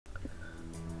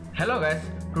Hello guys,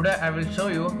 today I will show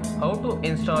you how to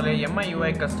install a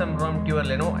Miui custom ROM to your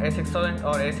Lenovo a6000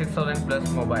 or a6000 Plus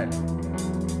mobile.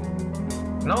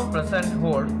 Now press and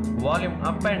hold volume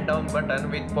up and down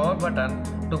button with power button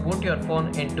to boot your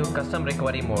phone into custom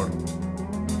recovery mode.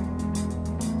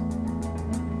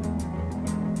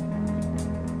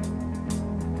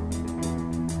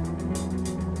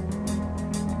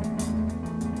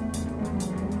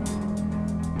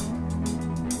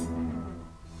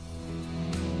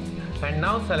 And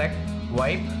now select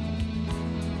wipe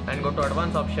and go to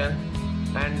advanced option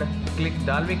and click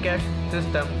Dolby Cache,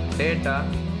 system, data,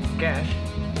 cache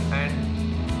and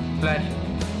flash,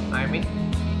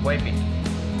 wipe it.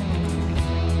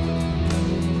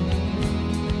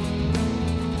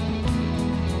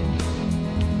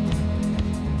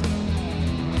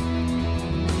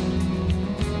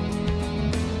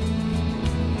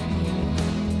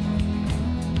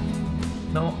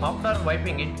 Now after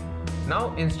wiping it,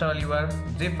 now install your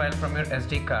zip file from your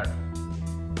SD card,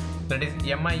 that is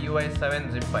Miui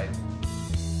a6000 zip file.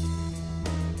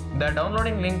 The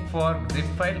downloading link for zip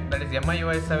file, that is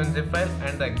Miui a6000 zip file,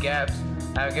 and the gaps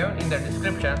I have given in the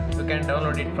description. You can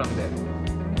download it from there.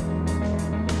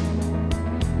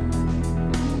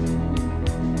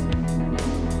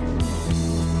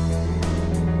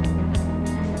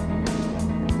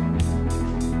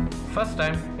 First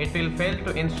time it will fail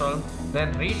to install,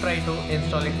 then retry to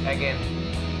install it again.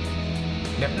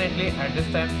 Definitely at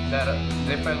this time the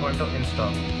zip file going to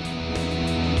install.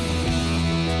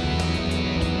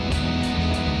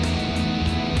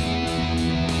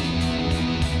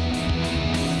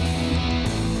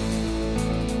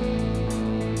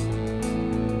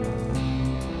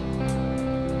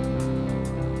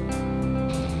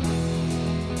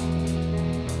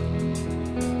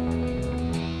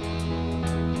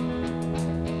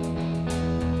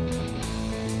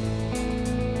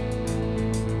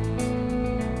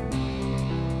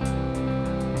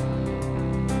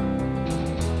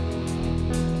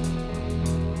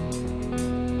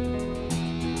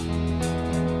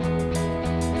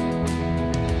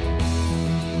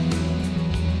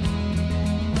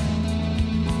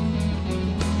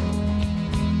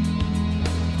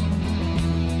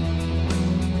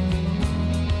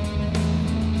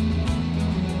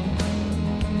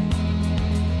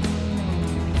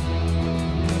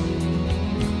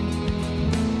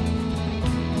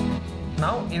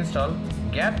 Now install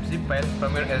gap zip file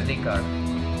from your SD card.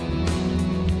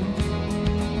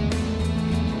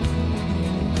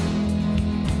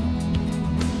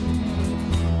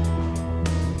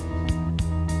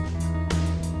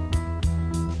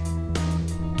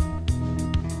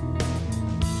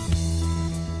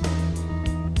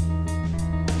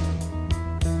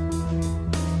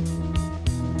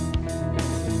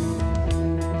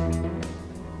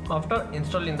 After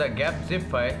installing the gap zip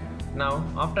file, now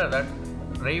after that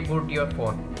reboot your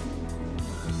phone.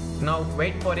 Now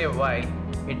wait for a while,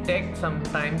 it takes some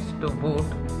times to boot,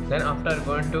 then after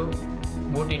going to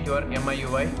boot into your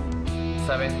Miui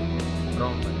 7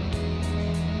 ROM file.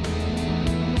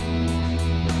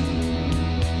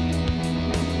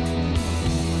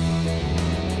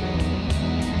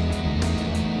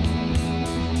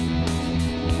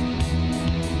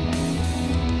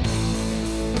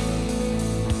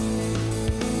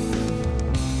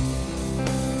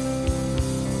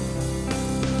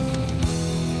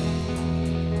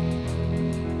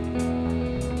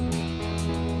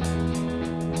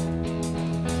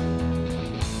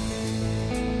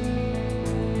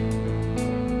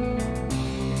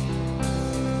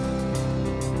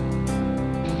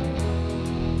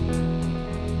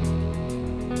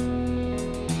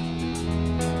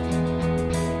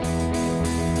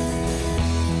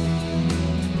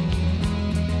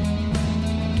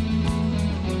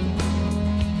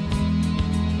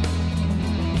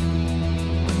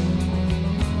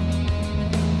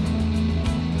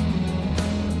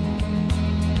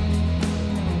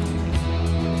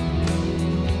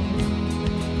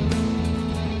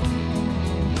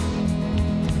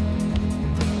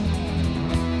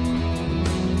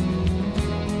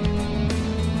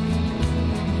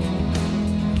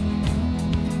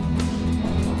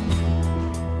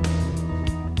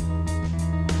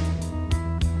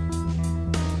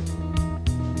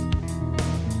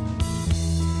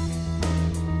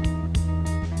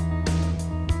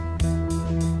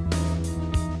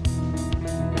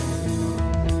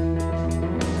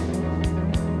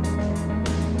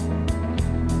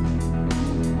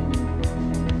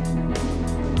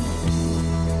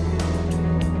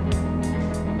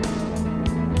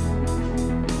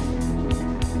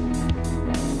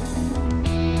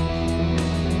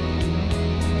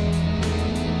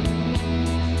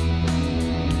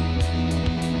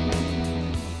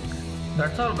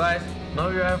 That's all guys. Now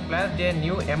you have flashed a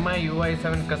new Miui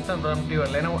 7 custom ROM to your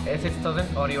Lenovo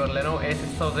a6000 or your Lenovo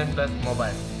a6000 Plus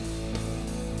mobile.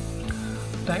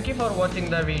 Thank you for watching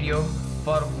the video.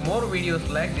 For more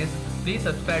videos like this, please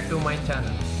subscribe to my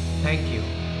channel. Thank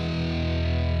you.